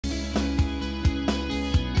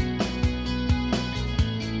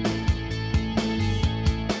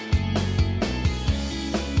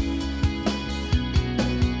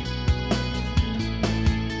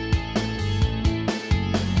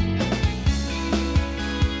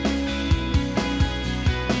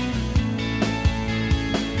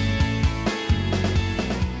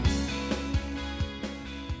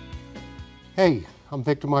Hey, I'm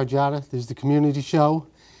Victor Margiotta. This is the community show.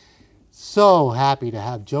 So happy to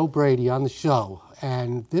have Joe Brady on the show.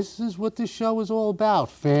 And this is what this show is all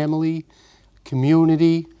about. Family,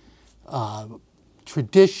 community,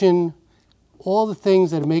 tradition, all the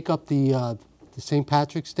things that make up the St.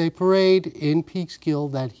 Patrick's Day Parade in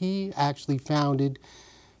Peekskill that he actually founded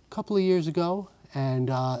a couple of years ago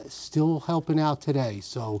and still helping out today.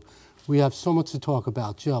 So we have so much to talk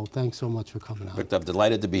about. Joe, thanks so much for coming out. Victor, I'm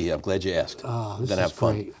delighted to be here. I'm glad you asked. This We're gonna have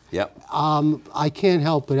fun. great. Yep. I can't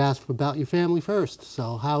help but ask about your family first.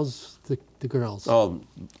 So how's the girls? Oh,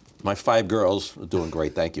 my 5 girls are doing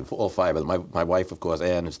great. Thank you for all 5 of them. My wife, of course,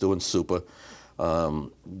 Ann, is doing super.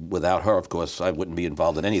 Without her, of course, I wouldn't be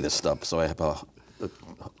involved in any of this stuff. So I have a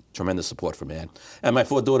tremendous support from Ann. And my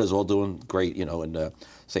 4 daughters all doing great. You know, and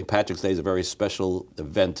St. Patrick's Day is a very special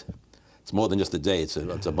event. It's more than just a day. It's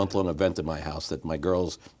a month-long event in my house that my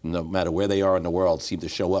girls, no matter where they are in the world, seem to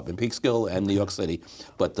show up in Peekskill and New York City.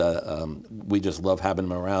 But we just love having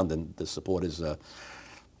them around, and the support is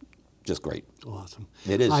just great. Awesome.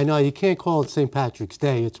 It is. I know, you can't call it St. Patrick's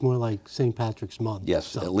Day. It's more like St. Patrick's Month. Yes,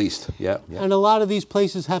 so. at least. Yeah, yeah. And a lot of these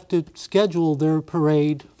places have to schedule their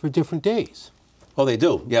parade for different days. Oh, they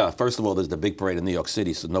do. Yeah. First of all, there's the big parade in New York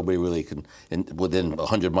City, so nobody really can, within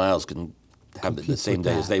 100 miles, can have the same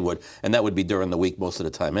day as they would, and that would be during the week most of the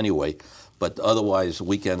time anyway. But otherwise,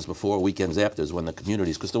 weekends before, weekends after is when the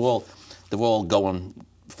communities, because they're all going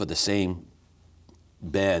for the same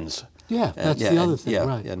bands. Yeah, that's the other thing, yeah,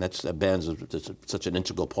 right? Yeah, and that's bands are such an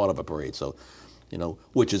integral part of a parade. So, you know,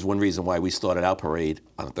 which is one reason why we started our parade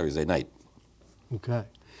on a Thursday night. Okay.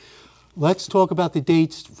 Let's talk about the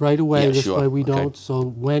dates right away. Yeah, this sure. way we Okay. don't. So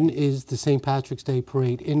when is the St. Patrick's Day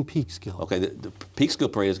Parade in Peekskill? Okay, the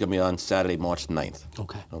Peekskill Parade is going to be on Saturday, March 9th.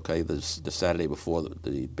 Okay. Okay, the Saturday before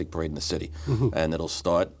the big parade in the city. And it'll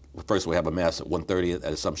start, first we have a Mass at 1:30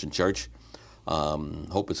 at Assumption Church.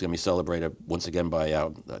 Hope it's going to be celebrated once again by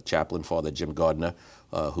our chaplain, Father Jim Gardner,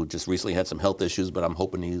 who just recently had some health issues, but I'm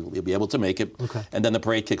hoping he'll be able to make it. Okay. And then the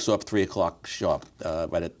parade kicks off 3 o'clock sharp,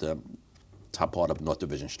 right at the top part of North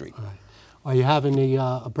Division Street. All right. Are you having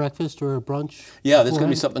a breakfast or a brunch? Yeah, there's going to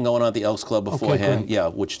be beforehand? something going on at the Elks Club beforehand. great. Yeah,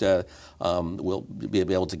 which we'll be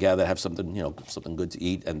able to gather, have something, you know, something good to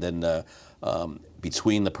eat, and then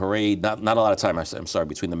between the parade, not a lot of time. I'm sorry,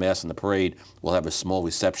 between the Mass and the parade, we'll have a small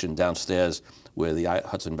reception downstairs where the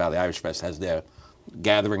Hudson Valley Irish Fest has their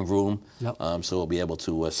gathering room. Yep. So we'll be able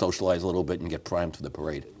to socialize a little bit and get primed for the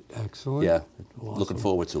parade. Excellent. Yeah, Awesome. looking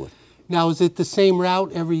forward to it. Now, is it the same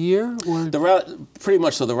route every year? Or? The route, pretty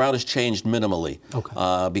much so. The route has changed minimally.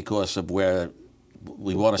 Okay. Because of where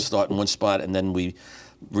we want to start in one spot, and then we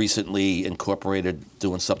recently incorporated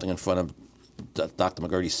doing something in front of Dr.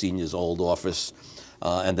 McGurty Sr.'s old office.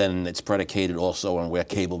 And then it's predicated also on where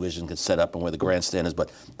Cablevision can set up and where the grandstand is.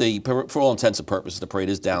 But for all intents and purposes, the parade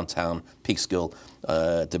is downtown, Peekskill,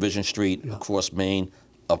 Division Street, across Main,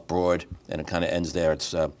 up Broad, and it kind of ends there.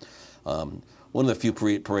 It's one of the few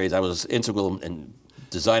parades I was integral in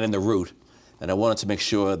designing the route, and I wanted to make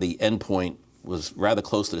sure the end point was rather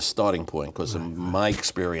close to the starting point, because in my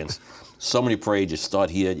experience, so many parades, you start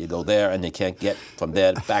here, you go there, and they can't get from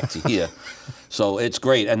there back to here. So it's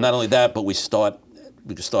great, and not only that, but we can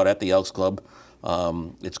start at the Elks Club.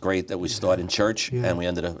 It's great that we start in church, and we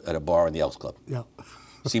ended at a bar in the Elks Club. Yeah.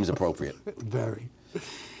 Seems appropriate. Very.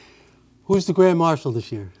 Who's the Grand Marshal this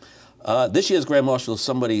year? This year's Grand Marshal is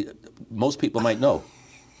somebody most people might know.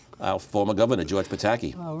 Our former governor, George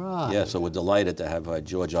Pataki. All right. Yeah, so we're delighted to have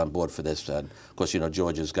George on board for this. Of course, you know,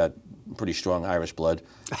 George has got pretty strong Irish blood,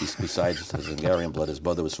 besides his Hungarian blood. His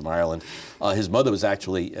mother was from Ireland. His mother was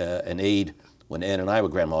actually an aide when Ann and I were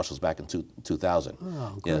Grand Marshals back in 2000.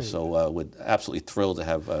 Oh, great. Yeah, so we're absolutely thrilled to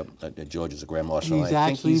have George as a Grand Marshal.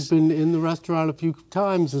 He's been in the restaurant a few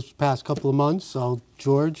times this past couple of months. So,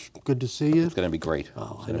 George, good to see you. It's going to be great.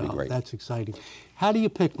 Oh, it's going to be great. That's exciting. How do you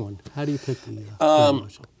pick one? How do you pick the Grand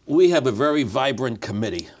Marshal? We have a very vibrant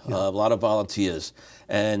committee, a lot of volunteers,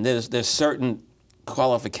 and there's certain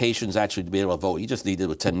qualifications actually to be able to vote. You just need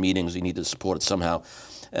to attend meetings, you need to support it somehow.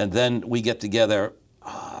 And then we get together,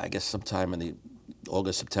 I guess sometime in the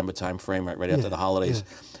August, September time frame, right after the holidays,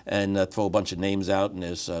 and throw a bunch of names out, and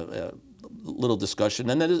there's a little discussion,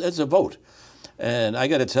 and then there's a vote. And I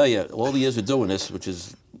got to tell you, all the years of doing this, which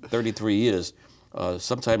is 33 years,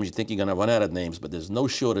 sometimes you think you're going to run out of names, but there's no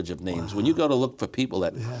shortage of names. Wow. When you go to look for people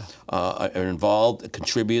that are involved,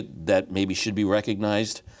 contribute, that maybe should be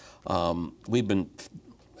recognized, we've been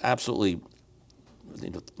absolutely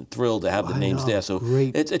thrilled to have the names there. So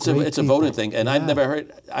it's a voting thing, and I've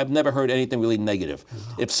never heard anything really negative.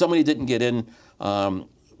 If somebody didn't get in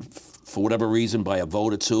for whatever reason by a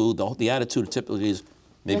vote or two, the attitude typically is,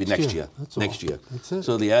 maybe next year. That's next all. year. That's it.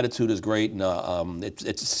 So the attitude is great, and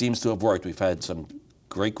it seems to have worked. We've had some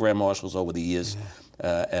great grand marshals over the years,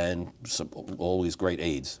 and some always great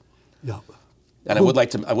aides. Yeah. And I would like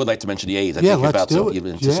to mention the aides. I Yeah, think you're let's about to. do it. You've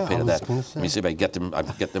Yeah, anticipated I was that. gonna Let me say. see if I get them. I'm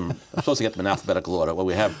supposed to get them in alphabetical order. Well,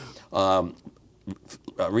 we have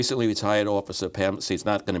recently retired Officer Pam. See, it's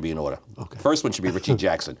not going to be in order. Okay. First one should be Richie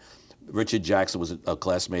Jackson. Richard Jackson was a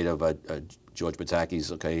classmate of George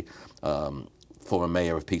Pataki's. Okay. Former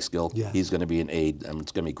mayor of Peekskill. Yes. He's going to be an aide, and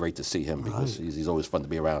it's going to be great to see him because Right. he's always fun to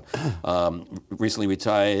be around. Recently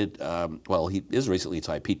retired, well, he is recently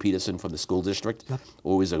retired, Pete Peterson from the school district. Yep.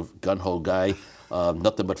 Always a gun-ho guy.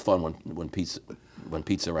 Nothing but fun when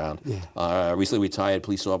Pete's around. Yeah. Recently retired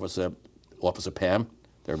police officer, Officer Pam.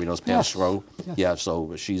 Everybody knows Pam Yes. Schroe. Yes. Yeah,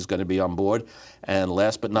 so she's going to be on board. And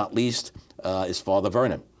last but not least is Father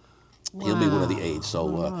Vernon. He'll be one of the aides. So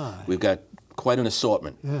Right. we've got quite an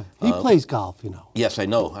assortment. Yeah. He plays golf, you know. Yes, I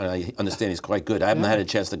know. And I understand he's quite good. I haven't had a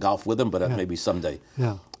chance to golf with him, but maybe someday.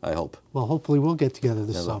 Yeah. I hope. Well, hopefully we'll get together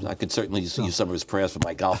this summer. I could certainly use some of his prayers for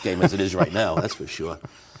my golf game as it is right now. That's for sure.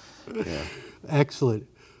 Yeah. Excellent.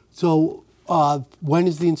 So when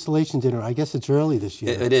is the installation dinner? I guess it's early this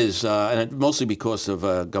year. It is, mostly because of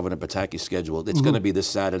Governor Pataki's schedule. It's going to be this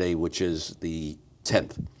Saturday, which is the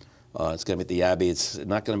 10th. It's going to be at the Abbey. It's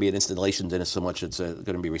not going to be an installation dinner so much. It's going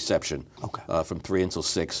to be reception from 3 until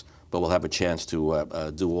 6. But we'll have a chance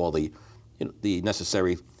to do all the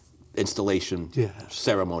necessary installation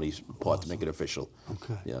ceremonies part to make it official.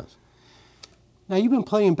 Okay. Yes. Now, you've been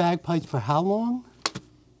playing bagpipes for how long?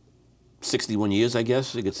 61 years, I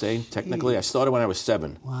guess you could say, technically. I started when I was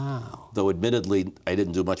 7. Wow. Though admittedly, I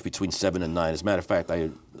didn't do much between 7 and 9. As a matter of fact,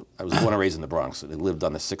 I was born and raised in the Bronx. I lived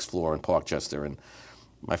on the 6th floor in Parkchester, and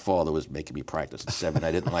my father was making me practice at 7.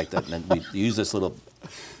 I didn't like that. And then we used this little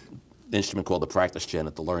instrument called the practice chair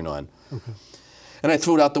to learn on. Okay. And I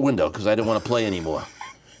threw it out the window because I didn't want to play anymore.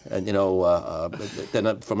 And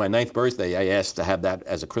then for my 9th birthday, I asked to have that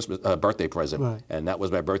as a Christmas birthday present, Right. and that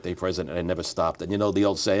was my birthday present, and I never stopped. And you know the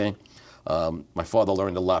old saying, my father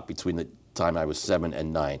learned a lot between the time I was 7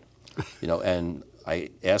 and 9, and I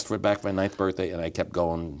asked for it back for my 9th birthday, and I kept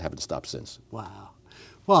going, and haven't stopped since. Wow.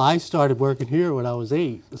 Well, I started working here when I was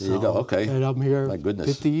 8. There you go. Okay. And I'm here My goodness.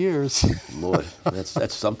 50 years. Lord,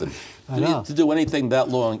 that's something. I know. To do anything that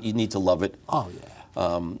long, you need to love it. Oh,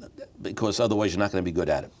 yeah. Because otherwise you're not going to be good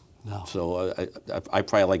at it. No. So I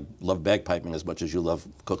probably love bagpiping as much as you love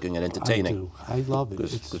cooking and entertaining. I do. I love it.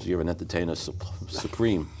 Because you're an entertainer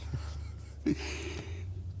supreme.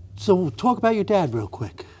 So talk about your dad real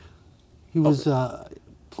quick. He was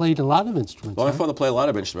played a lot of instruments. Well, my right? father played a lot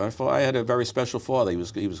of instruments. I had a very special father. He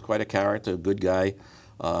was quite a character, a good guy.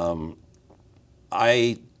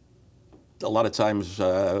 I a lot of times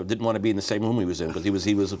didn't want to be in the same room he was in because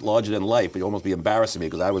he was larger than life. He'd almost be embarrassing me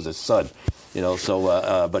because I was his son,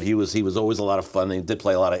 So, but he was always a lot of fun. He did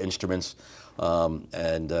play a lot of instruments,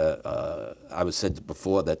 and I was said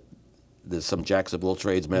before that there's some jacks of all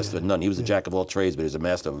trades, master of none. He was a jack of all trades, but he was a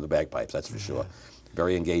master of the bagpipes. That's for sure.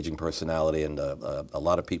 Very engaging personality, and a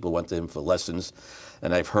lot of people went to him for lessons.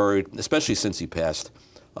 And I've heard, especially since he passed,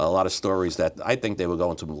 a lot of stories that I think they were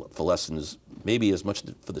going to him for lessons, maybe as much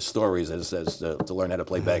for the stories as to learn how to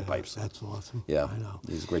play bagpipes. That's awesome. Yeah, I know.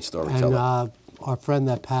 he's a great storyteller. And our friend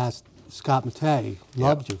that passed, Scott Matei,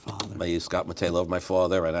 loved your father. Scott Matei loved my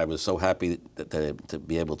father, and I was so happy to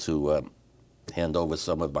be able to hand over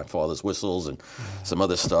some of my father's whistles and some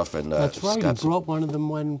other stuff. And That's right. Scott's, He brought one of them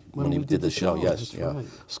when he we did the show. Yes, That's yeah. right.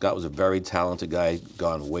 Scott was a very talented guy,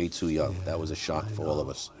 gone way too young. That was a shock for all of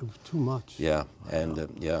us. It was too much. Yeah, and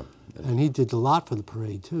And he did a lot for the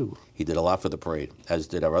parade too. he did a lot for the parade, as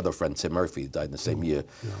did our other friend Tim Murphy, died in the same year.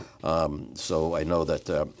 So I know that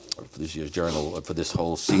for this year's journal, for this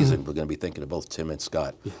whole season, we're going to be thinking of both Tim and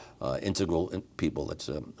Scott, integral people. That's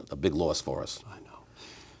a big loss for us. I know.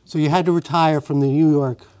 So you had to retire from the New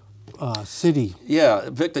York City. Yeah,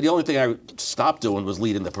 Victor, the only thing I stopped doing was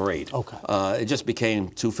leading the parade. Okay. It just became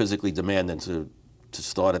too physically demanding to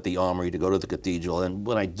start at the Armory, to go to the cathedral. And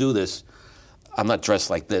when I do this, I'm not dressed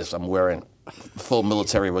like this. I'm wearing full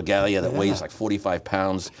military regalia that weighs like 45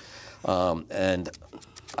 pounds. And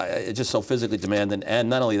it's just so physically demanding. And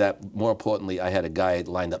not only that, more importantly, I had a guy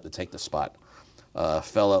lined up to take the spot.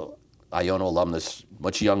 Fellow Iona alumnus,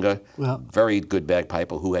 much younger, very good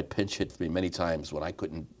bagpiper who had pinch hit for me many times when I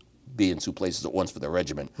couldn't be in 2 places at once for the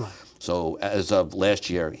regiment. Right. So as of last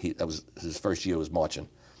year, that was his first year was marching.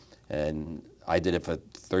 And I did it for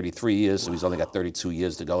 33 years, so he's only got 32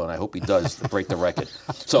 years to go, and I hope he does to break the record.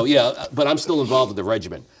 So yeah, but I'm still involved with the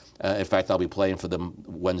regiment. In fact, I'll be playing for them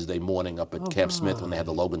Wednesday morning up at Camp Smith when they had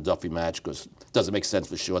the Logan Duffy match, because it doesn't make sense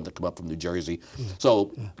for Sean to come up from New Jersey.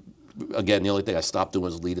 So, again, the only thing I stopped doing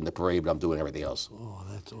was leading the parade, but I'm doing everything else. Oh,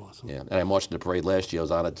 that's awesome. Yeah, and I marched in the parade last year. I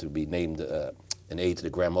was honored to be named an aide to the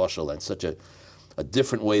Grand Marshal, and such a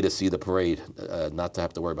different way to see the parade, not to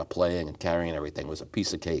have to worry about playing and carrying everything. It was a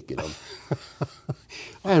piece of cake, you know.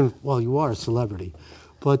 And, well, you are a celebrity.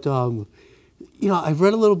 But, you know, I've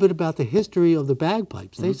read a little bit about the history of the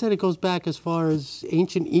bagpipes. They said it goes back as far as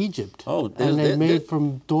ancient Egypt. Oh, and they're made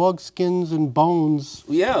from dog skins and bones.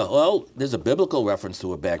 Yeah, well, there's a biblical reference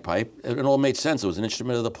to a bagpipe. It all made sense. It was an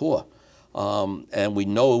instrument of the poor. And we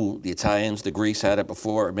know the Italians, the Greeks had it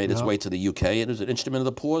before it made its way to the UK. It was an instrument of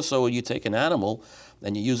the poor, so you take an animal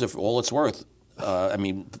and you use it for all it's worth. I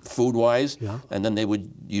mean, food-wise, and then they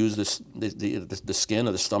would use the skin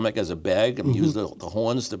or the stomach as a bag and use the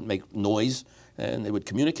horns to make noise, and they would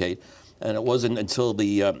communicate. And it wasn't until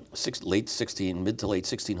the mid to late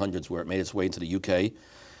 1600s where it made its way into the UK,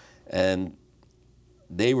 and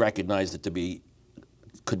they recognized it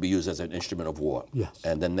could be used as an instrument of war. Yes.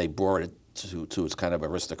 And then they brought it to its kind of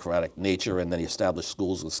aristocratic nature, and then he established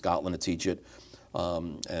schools in Scotland to teach it,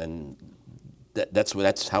 and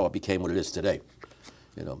that's how it became what it is today.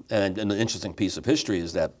 You know, and an interesting piece of history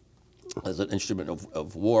is that as an instrument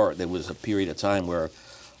of war, there was a period of time where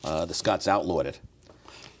the Scots outlawed it.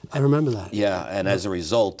 I remember that. Yeah, and as a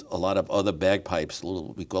result, a lot of other bagpipes,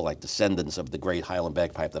 we call like descendants of the great Highland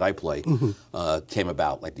bagpipe that I play, came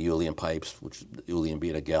about, like the Uilleann pipes, which Uilleann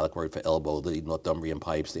being a Gaelic word for elbow, the Northumbrian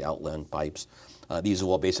pipes, the Outland pipes. These are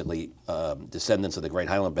all basically descendants of the great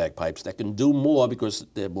Highland bagpipes that can do more because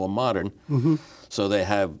they're more modern. So they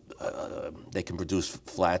can produce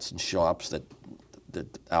flats and sharps that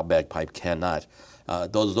our bagpipe cannot.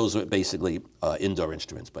 Those are basically indoor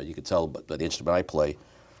instruments, but you can tell by the instrument I play,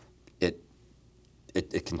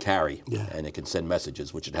 it can carry and it can send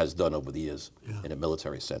messages, which it has done over the years in a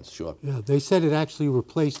military sense, sure. Yeah, they said it actually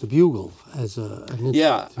replaced the bugle as an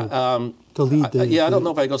instrument to lead the... I don't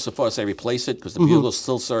know if I go so far as say replace it, because the bugle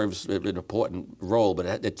still serves an important role, but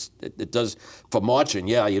it does, for marching,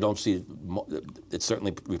 you don't see, it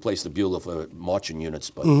certainly replaced the bugle for marching units,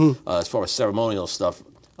 but as far as ceremonial stuff,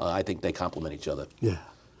 I think they complement each other. Yeah.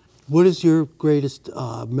 What is your greatest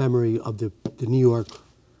memory of the New York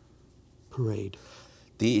parade?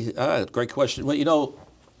 Great question. Well, you know,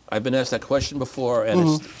 I've been asked that question before,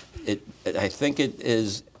 and I think it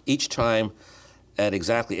is each time at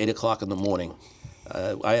exactly 8 o'clock in the morning.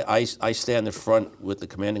 I stand in front with the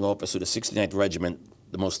commanding officer of the 69th Regiment,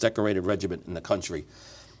 the most decorated regiment in the country,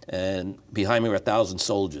 and behind me are 1,000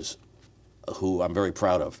 soldiers who I'm very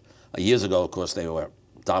proud of. Years ago, of course, they were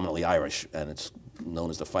dominantly Irish, and it's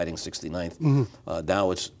known as the Fighting 69th.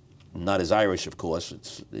 Now it's not as Irish, of course.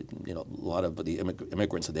 It's, you know, a lot of the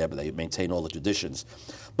immigrants are there, but they maintain all the traditions.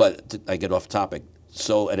 But I get off topic.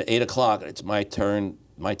 So at 8 o'clock, it's my time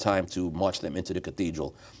to march them into the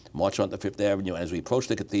cathedral. March onto Fifth Avenue, and as we approach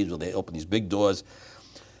the cathedral, they open these big doors,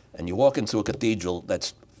 and you walk into a cathedral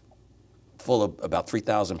that's full of about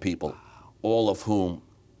 3,000 people, all of whom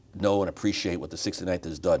know and appreciate what the 69th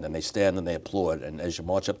has done, and they stand and they applaud. And as you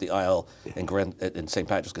march up the aisle in St.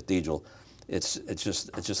 Patrick's Cathedral, it's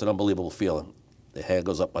just an unbelievable feeling. The hair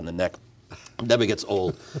goes up on the neck, never gets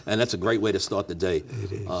old, and that's a great way to start the day.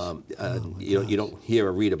 It is. You don't hear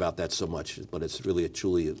or read about that so much, but it's really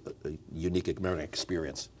truly a unique American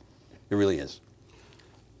experience. It really is.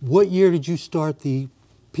 What year did you start the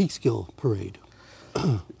Peekskill Parade?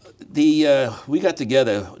 We got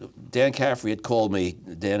together. Dan Caffrey had called me.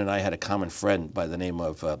 Dan and I had a common friend by the name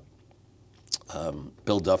of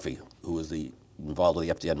Bill Duffy, who was involved with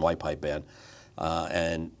the FDNY pipe band,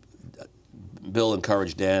 and Bill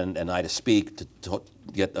encouraged Dan and I to speak to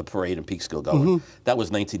get a parade in Peekskill going. That was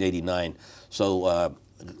 1989. So a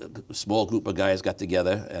small group of guys got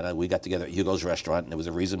together, and we got together at Hugo's restaurant, and there was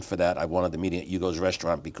a reason for that. I wanted the meeting at Hugo's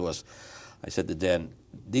restaurant because I said to Dan,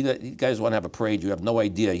 you guys want to have a parade, you have no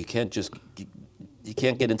idea. You can't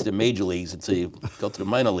get into the major leagues until you go to the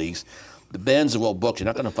minor leagues. The bands are all booked. You're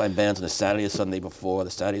not going to find bands on the Saturday or Sunday before, the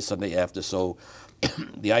Saturday, Sunday after. So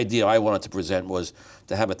the idea I wanted to present was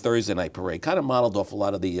to have a Thursday night parade, kind of modeled off a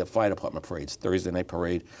lot of the fire department parades, Thursday night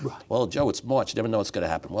parade. Right. Well, Joe, it's March. You never know what's going to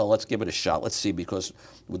happen. Well, let's give it a shot. Let's see, because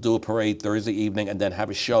we'll do a parade Thursday evening and then have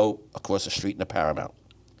a show across the street in the Paramount,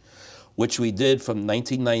 which we did from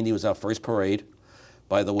 1990. Was our first parade.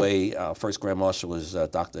 By the way, our first Grand Marshal was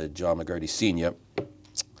Dr. John McGurty Sr.,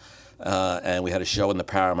 and we had a show in the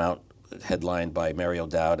Paramount headlined by Mary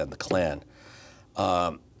O'Dowd and the Klan.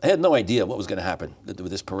 I had no idea what was going to happen with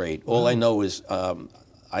this parade. All I know is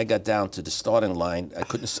I got down to the starting line. I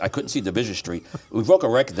couldn't see Division Street. We broke a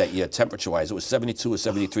record that year, temperature-wise. It was 72 or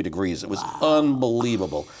 73 degrees. It was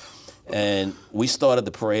unbelievable. And we started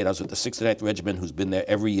the parade. I was with the 69th Regiment, who's been there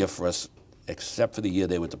every year for us, except for the year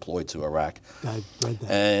they were deployed to Iraq. I read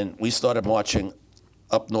that. And we started marching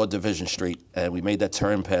up North Division Street, and we made that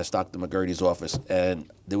turn past Dr. McGurty's office, and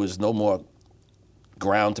there was no more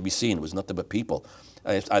ground to be seen. It was nothing but people.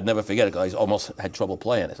 I'd never forget it, because I almost had trouble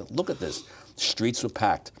playing. I said, look at this. Streets were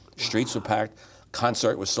packed. Streets were packed.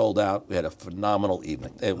 Concert was sold out. We had a phenomenal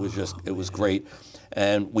evening. It was just, it was great.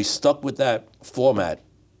 And we stuck with that format.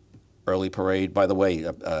 Early parade, by the way,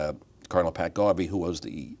 Colonel Pat Garvey, who was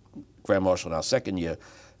the Grand Marshal in our second year,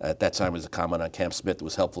 at that time was a Commandant Camp Smith,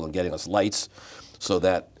 was helpful in getting us lights so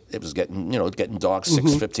that it was getting, getting dark,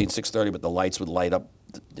 6:15, 6:30, but the lights would light up,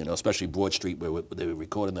 especially Broad Street where they were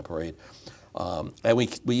recording the parade. And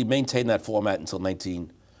we maintained that format until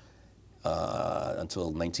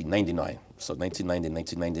 1999. So 1990,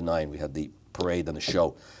 1999, we had the parade and the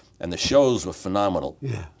show. And the shows were phenomenal.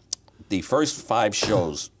 Yeah. The first 5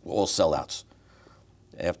 shows were all sellouts.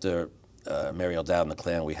 After Mary O'Dowd and the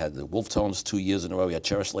Clan, we had the Wolf Tones 2 years in a row. We had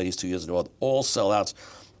Cherished Ladies 2 years in a row. All sellouts.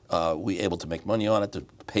 We were able to make money on it to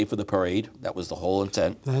pay for the parade. That was the whole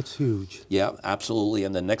intent. That's huge. Yeah, absolutely.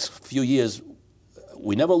 And the next few years,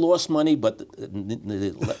 we never lost money, but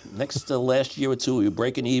the next to last year or two, we were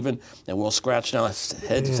breaking even, and we're all scratching our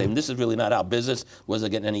heads and saying, this is really not our business.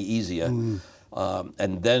 Wasn't getting any easier.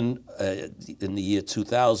 And then in the year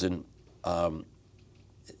 2000,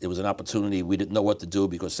 it was an opportunity. We didn't know what to do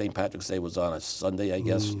because St. Patrick's Day was on a Sunday, I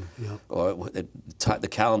guess. Or the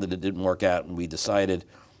calendar didn't work out, and we decided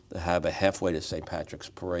to have a halfway to St. Patrick's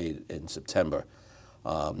Parade in September.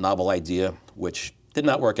 Novel idea, which did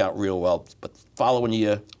not work out real well, but the following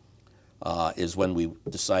year is when we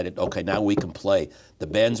decided, okay, now we can play. The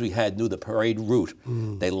bands we had knew the parade route.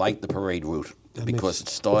 They liked the parade route because it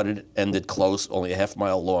started, ended close, only a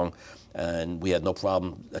half-mile long, and we had no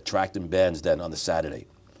problem attracting bands then on the Saturday.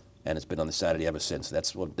 And it's been on the Saturday ever since.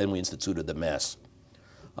 Then we instituted the Mass.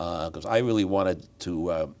 Because I really wanted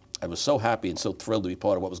to, I was so happy and so thrilled to be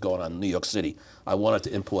part of what was going on in New York City. I wanted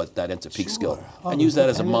to import that into Peekskill and use that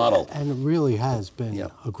as a model. And it really has been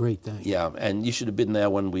a great thing. Yeah, and you should have been there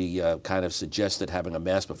when we kind of suggested having a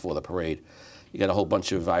Mass before the parade. You got a whole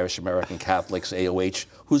bunch of Irish American Catholics, AOH.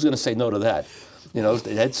 Who's going to say no to that?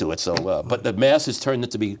 They head to it. So, but the Mass has turned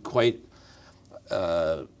it to be quite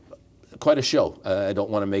a show. I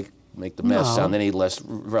don't want to make the Mass sound any less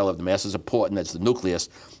relevant. The Mass is important. It's the nucleus,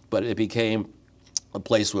 but it became a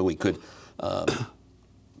place where we could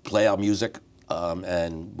play our music,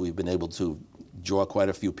 and we've been able to draw quite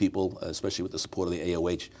a few people, especially with the support of the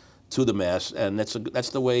AOH, to the Mass, and that's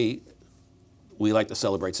the way we like to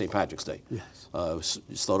celebrate St. Patrick's Day. Yes.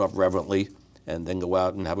 Start off reverently, and then go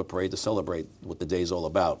out and have a parade to celebrate what the day's all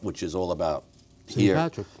about, which is all about St.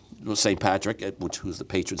 Patrick. St. Patrick, who's the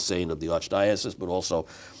patron saint of the Archdiocese, but also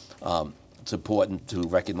it's important to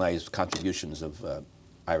recognize contributions of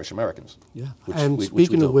Irish Americans. Yeah, and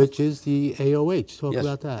speaking of which is the AOH. Talk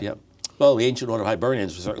about that. Yeah. Well, the Ancient Order of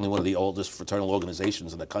Hibernians was certainly one of the oldest fraternal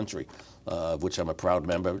organizations in the country, of which I'm a proud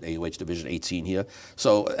member, AOH Division 18 here.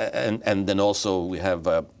 So, and then also we have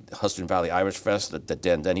Hudson Valley Irish Fest that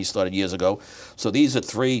Dan Denny started years ago. So these are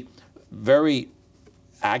 3 very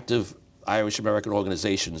active Irish American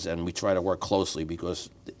organizations, and we try to work closely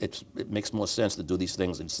because it makes more sense to do these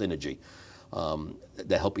things in synergy.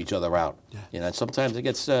 That help each other out. Yes. And sometimes it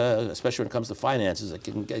gets, especially when it comes to finances,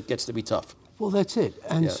 it gets to be tough. Well, that's it.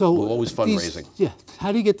 And so we're always fundraising.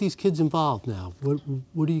 How do you get these kids involved now?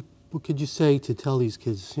 What could you say to tell these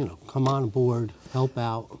kids, come on board, help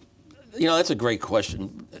out? That's a great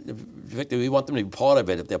question, Victor. We want them to be part of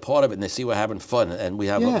it. If they're part of it and they see we're having fun, and we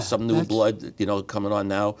have some new blood, coming on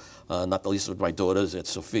now, not the least with my daughters. It's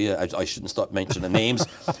Sophia. I shouldn't start mentioning the names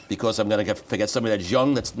because I'm going to forget somebody that's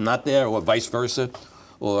young that's not there, or vice versa,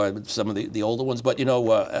 or some of the older ones. But,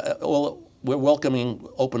 we're welcoming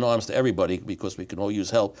open arms to everybody because we can all use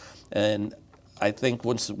help. And I think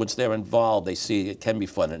once they're involved, they see it can be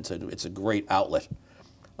fun, and it's a great outlet,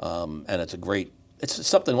 and it's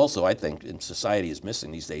something also I think in society is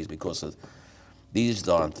missing these days because of these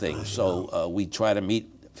darn things. So we try to meet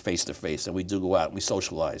face to face, and we do go out and we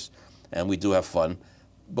socialize, and we do have fun,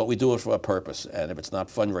 but we do it for a purpose. And if it's not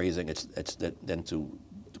fundraising, it's then to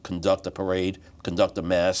conduct a parade, conduct a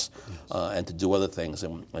Mass, and to do other things.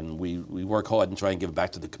 And we work hard and try and give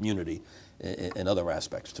back to the community in other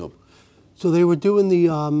aspects too. So they were doing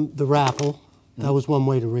the raffle. That was one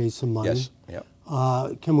way to raise some money. Yes. Yeah.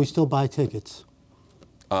 Can we still buy tickets?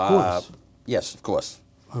 Yes, of course.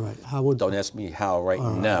 All right. How would? Don't ask me how right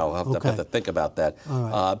now. I'll have to think about that.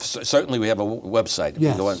 All right. Certainly, we have a website. If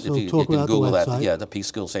Yes, you go on, so if you talk can about the Google that, website. yeah, the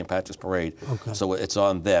Peekskill St. Patrick's Parade. Okay. So it's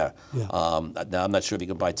on there. Yeah. Now, I'm not sure if you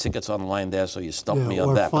can buy tickets online there, so you stumped me on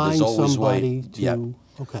or that. But find there's always somebody way. to. Yeah.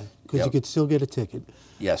 Okay. Because Yep. you could still get a ticket.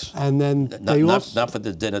 Yes. And then they also. Not for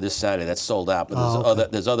the dinner this Saturday. That's sold out.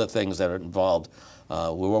 But there's other things that are involved.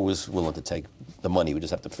 We're always willing to take the money. We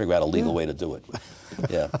just have to figure out a legal way to do it.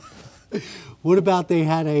 Yeah. What about they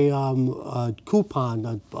had a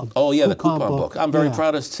coupon? Oh yeah, the coupon book. I'm very Yeah.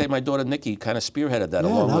 proud to say my daughter Nikki kind of spearheaded that,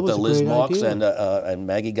 Yeah, along that with was a Liz great Marks idea. and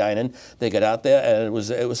Maggie Guinan. They got out there and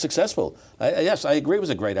it was successful. Yes, I agree. It was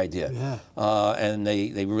a great idea. Yeah. And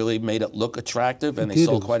they really made it look attractive, and they did.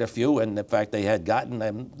 sold quite a few. And in fact, they had gotten,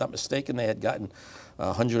 I'm not mistaken, they had gotten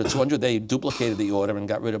 100 or 200. They duplicated the order and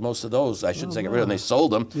got rid of most of those. I shouldn't say get rid of them. They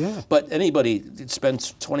sold them. Yeah. But anybody that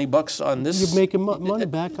spends $20 on this, You're making money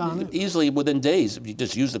back on it. easily within days. If you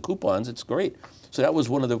just use the coupons, it's great. So that was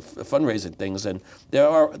one of the fundraising things. And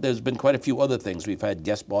there's been quite a few other things. We've had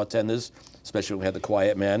guest bartenders, especially when we had the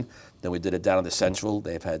Quiet Man. Then we did it down at the Central.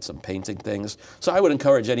 They've had some painting things. So I would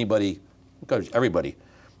encourage everybody,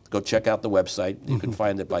 go check out the website. You can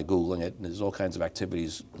find it by Googling it. There's all kinds of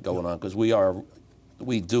activities going on because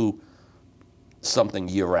we do something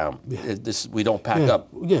year round. We don't pack up.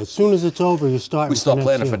 Yeah, as soon as it's over, you start. We start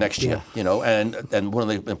planning for next year, you know, and one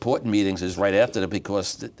of the important meetings is right after that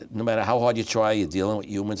because no matter how hard you try, you're dealing with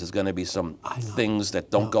humans. There's going to be some things that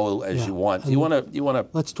don't go as you want. You want to.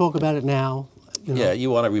 Let's talk about it now. You know. Yeah, you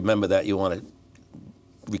want to remember that. You want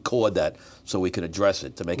to record that so we can address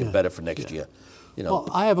it to make it better for next year. You know. Well,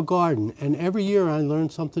 I have a garden, and every year I learn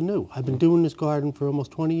something new. I've been doing this garden for almost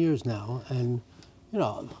 20 years now, and you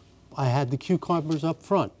know, I had the cucumbers up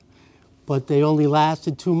front, but they only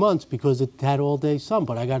lasted 2 months because it had all day sun,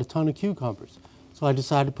 but I got a ton of cucumbers. So I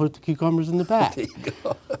decided to put the cucumbers in the back. There you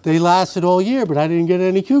go. They lasted all year, but I didn't get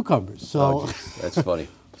any cucumbers. So that's funny.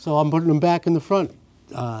 So I'm putting them back in the front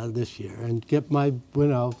this year and get my,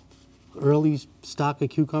 early stock of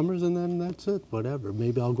cucumbers, and then that's it, whatever.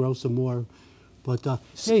 Maybe I'll grow some more. But yeah,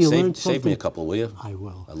 you learn something. Save me a couple, will you? I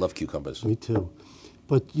will. I love cucumbers. Me too.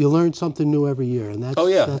 But you learn something new every year, and that's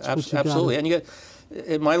that's absolutely. And you get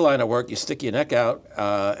in my line of work, you stick your neck out.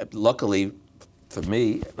 Luckily, for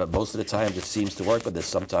me, most of the time it seems to work. But there's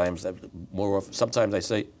sometimes sometimes I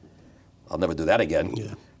say, I'll never do that again.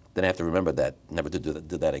 Yeah. Then I have to remember that, never to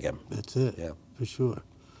do that again. That's it. Yeah, for sure.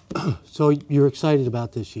 So you're excited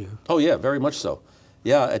about this year? Oh yeah, very much so.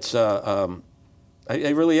 Yeah, it's. I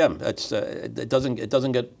really am. It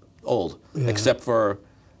doesn't get old, except for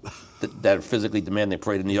that physically demanding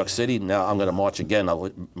parade in New York City. Now I'm going to march again. I'll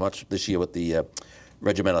march this year with the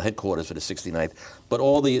regimental headquarters for the 69th. But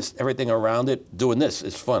everything around it, doing this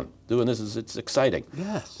is fun. Doing this it's exciting.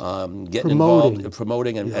 Yes. Getting involved,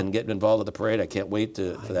 promoting and getting involved at the parade. I can't wait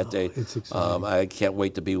for that day. It's exciting. I can't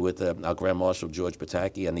wait to be with our Grand Marshal George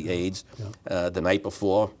Pataki and the aides. The night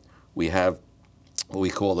before, we have what we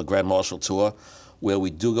call the Grand Marshal Tour, where we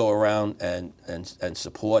do go around and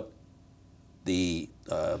support the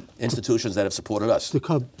institutions that have supported us. The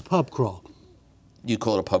pub crawl. You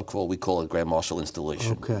call it a pub crawl, we call it Grand Marshal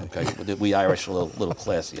installation. Okay. We Irish are a little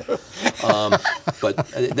classier. But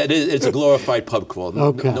it's a glorified pub crawl.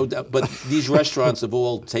 No doubt. But these restaurants have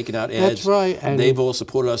all taken out ads. That's right. And they've all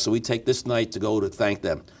supported us, so we take this night to go to thank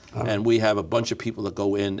them. And we have a bunch of people that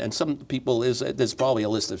go in, and some people, there's probably a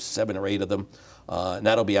list of 7 or 8 of them, and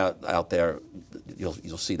that'll be out there.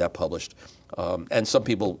 You'll see that published. And some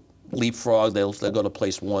people leapfrog, they'll go to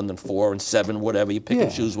place 1 and 4 and 7, whatever. You pick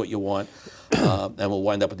and choose what you want. And we'll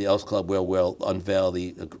wind up at the Elks Club where we'll unveil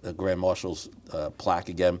the Grand Marshal's plaque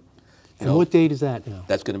again. And what date is that now?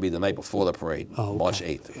 That's going to be the night before the parade, March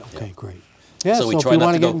 8th. Okay, great. Yeah, so we if try you not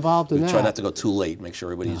want to get go, involved in we that. try not to go too late, make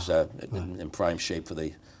sure everybody's in prime shape for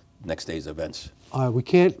the next day's events. All right, we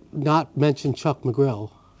can't not mention Chuck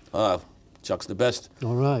McGrill. Chuck's the best.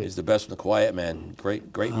 All right. He's the best and the quiet man.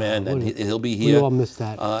 Great man, and he'll be here. We all miss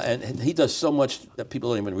that. And he does so much that people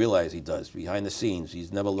don't even realize he does behind the scenes.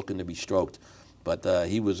 He's never looking to be stroked. But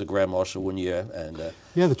he was a Grand Marshal one year, and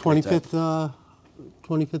the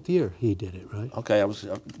 25th year he did it, right? Okay,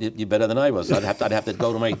 you're better than I was. I'd have to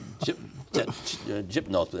go to my Jip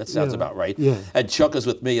notes, but that sounds about right. Yeah. And Chuck is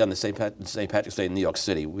with me on the St. Patrick's Day in New York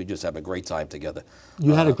City. We just have a great time together.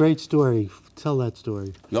 You had a great story. Tell that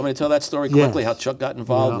story. You want me to tell that story quickly? Yes. How Chuck got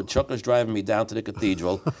involved? When Chuck was driving me down to the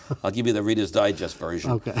cathedral. I'll give you the Reader's Digest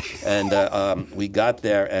version. Okay. And we got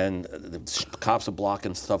there, and the cops are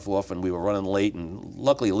blocking stuff off, and we were running late. And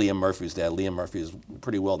luckily, Liam Murphy's there. Liam Murphy is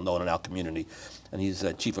pretty well known in our community, and he's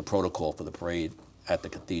chief of protocol for the parade at the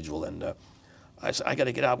cathedral. And I said, I got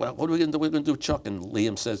to get out. What are we going to do? We're going to do, Chuck. And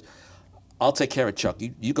Liam says, I'll take care of Chuck.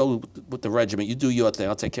 You go with the regiment. You do your thing.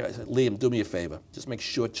 I'll take care. I said, Liam, do me a favor. Just make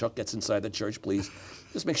sure Chuck gets inside the church, please.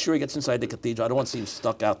 Just make sure he gets inside the cathedral. I don't want to see him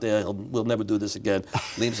stuck out there. We'll never do this again.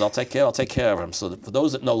 Liam says, I'll take care of him. So for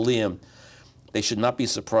those that know Liam, they should not be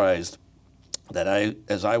surprised that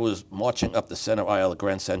as I was marching up the center aisle at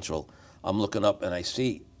Grand Central, I'm looking up and I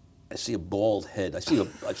see a bald head.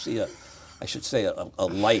 I should say a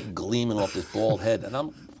light gleaming off this bald head, and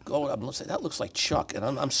I'm saying, that looks like Chuck, and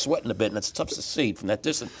I'm sweating a bit, and it's tough to see from that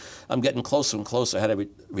distance. I'm getting closer and closer. I had to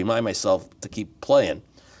remind myself to keep playing,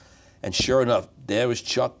 and sure enough, there was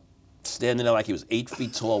Chuck standing there like he was 8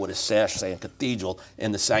 feet tall with a sash saying Cathedral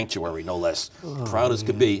in the sanctuary, no less. Proud as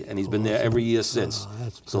could be, and he's been there every year since.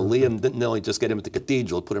 So Liam didn't only just get him at the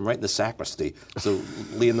Cathedral, put him right in the sacristy. So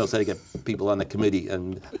Liam knows how to get people on the committee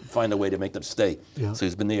and find a way to make them stay. Yeah. So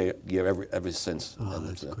he's been there ever since. And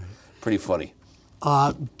that's great. Pretty funny.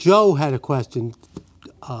 Joe had a question.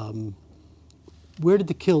 Where did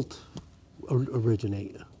the kilt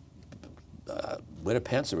originate? Where did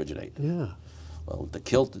pants originate? Yeah. Well, the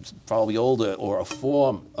kilt is probably older, or a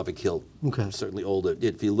form of a kilt. Okay. Certainly older.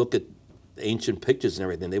 If you look at ancient pictures and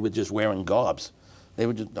everything, they were just wearing garbs. They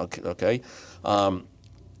were just, okay.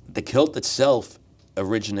 The kilt itself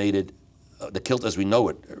originated, the kilt as we know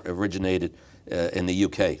it originated in the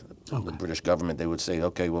UK. Okay. The British government, they would say,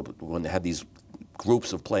 okay, well, when they had these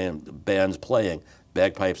groups of bands playing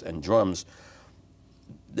bagpipes and drums,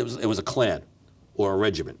 it was a clan or a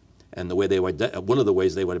regiment. And the way they were, one of the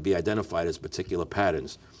ways they would be identified as particular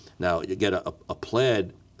patterns. Now, you get a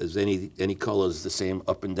plaid is any colors the same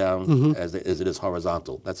up and down as it is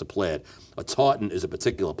horizontal. That's a plaid. A tartan is a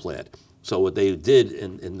particular plaid. So what they did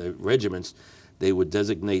in the regiments, they would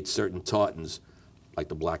designate certain tartans, like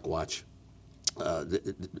the Black Watch,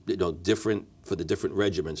 different for the different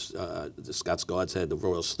regiments. The Scots Guards had the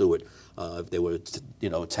Royal Stewart. If they were,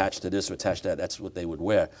 attached to this or attached to that, that's what they would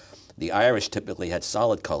wear. The Irish typically had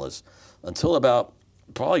solid colors until about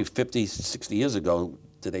probably 50, 60 years ago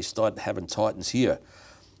did they start having tartans here.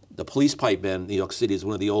 The police pipe band in New York City is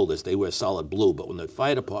one of the oldest. They wear solid blue, but when the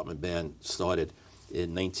fire department band started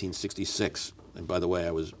in 1966, and by the way,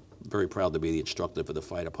 I was very proud to be the instructor for the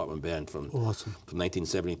fire department band from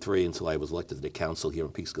 1973 until I was elected to the council here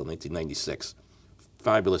in Peekskill in 1996.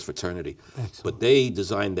 Fabulous fraternity. Excellent. But they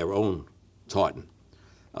designed their own tartan.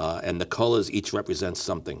 And the colors each represent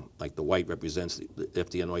something. Like the white represents the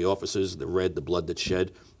FDNY officers, the red, the blood that's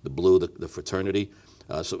shed, the blue, the fraternity.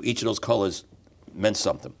 So each of those colors meant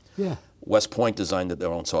something. Yeah. West Point designed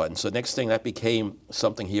their own tartan. So next thing, that became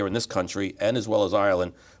something here in this country, and as well as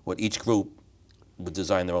Ireland, where each group would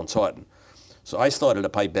design their own tartan. So I started a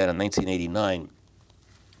pipe band in 1989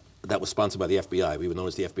 that was sponsored by the FBI. We were known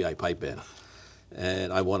as the FBI Pipe Band.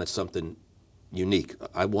 And I wanted something unique.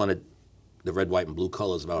 I wanted the red, white, and blue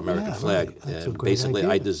colors of our American flag. Right. That's and a great basically,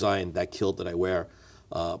 idea. I designed that kilt that I wear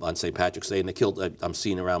on St. Patrick's Day, and the kilt that I'm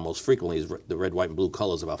seeing around most frequently is the red, white, and blue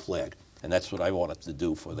colors of our flag. And that's what I wanted to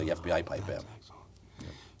do for the FBI Pipe Band. Yeah.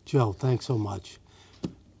 Joe, thanks so much.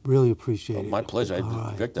 Really appreciate it. My pleasure.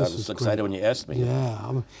 Victor, I was so excited when you asked me.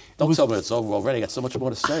 Yeah. Don't tell me it's over already. I got so much more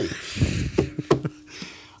to say.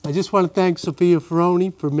 I just want to thank Sophia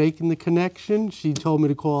Ferroni for making the connection. She told me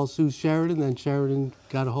to call Sue Sheridan, then Sheridan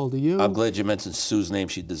got a hold of you. I'm glad you mentioned Sue's name.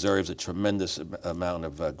 She deserves a tremendous amount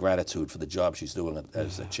of gratitude for the job she's doing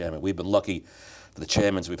as the chairman. We've been lucky for the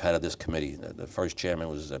chairmans we've had of this committee. The first chairman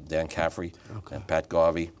was Dan Caffrey, and Pat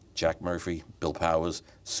Garvey, Jack Murphy, Bill Powers,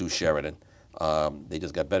 Sue Sheridan. They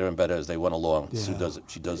just got better and better as they went along. Yeah. Sue does it.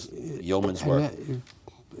 She does yeoman's work.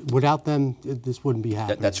 Without them, this wouldn't be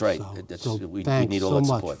happening. That's right. So we need all that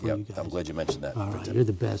support. Yeah, I'm glad you mentioned that. All right, you're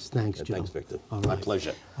the best. Thanks, Joe. Thanks, Victor. All right. My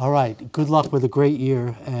pleasure. All right. Good luck with a great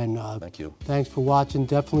year, and thank you. Thanks for watching.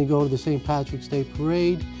 Definitely go to the St. Patrick's Day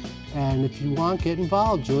Parade, and if you want, get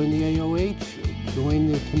involved. Join the AOH, join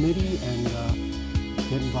the committee, and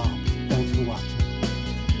get involved. Thanks for watching.